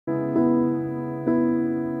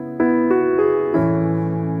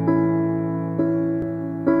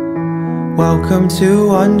Welcome to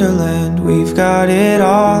Wonderland, we've got it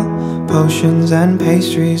all. Potions and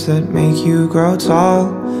pastries that make you grow tall.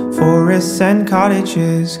 Forests and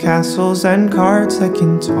cottages, castles and carts that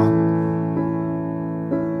can talk.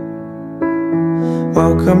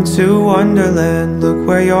 Welcome to Wonderland, look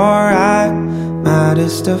where you're at.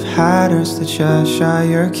 Maddest of hatters, the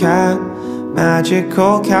Cheshire Cat.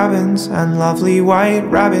 Magical cabins and lovely white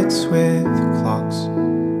rabbits with clocks.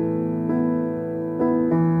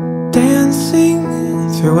 Dancing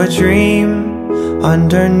through a dream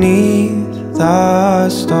underneath the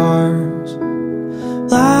stars.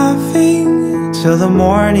 Laughing till the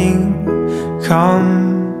morning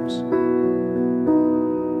comes.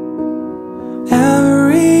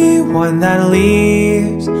 Everyone that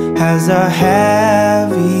leaves has a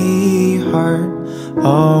heavy heart.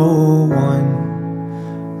 Oh,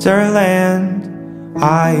 Wonderland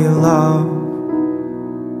I love.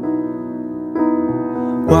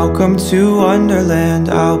 Welcome to Wonderland,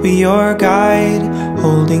 I'll be your guide,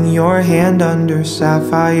 holding your hand under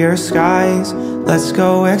sapphire skies. Let's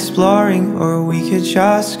go exploring, or we could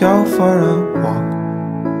just go for a walk.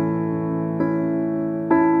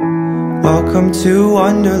 Welcome to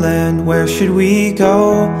Wonderland, where should we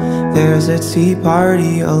go? There's a tea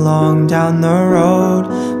party along down the road.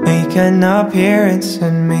 Make an appearance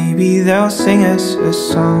and maybe they'll sing us a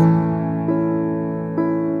song.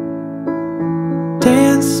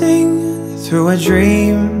 Dancing through a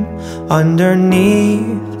dream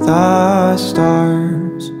underneath the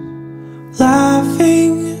stars.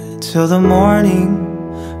 Laughing till the morning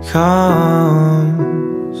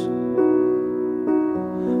comes.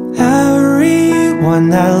 Everyone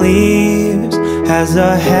that leaves has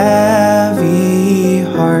a heavy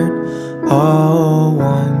heart. Oh,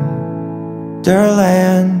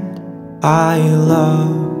 Wonderland I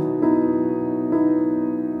love.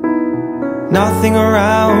 Nothing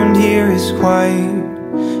around here is quite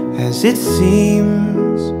as it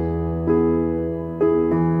seems.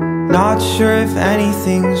 Not sure if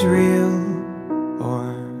anything's real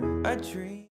or a dream.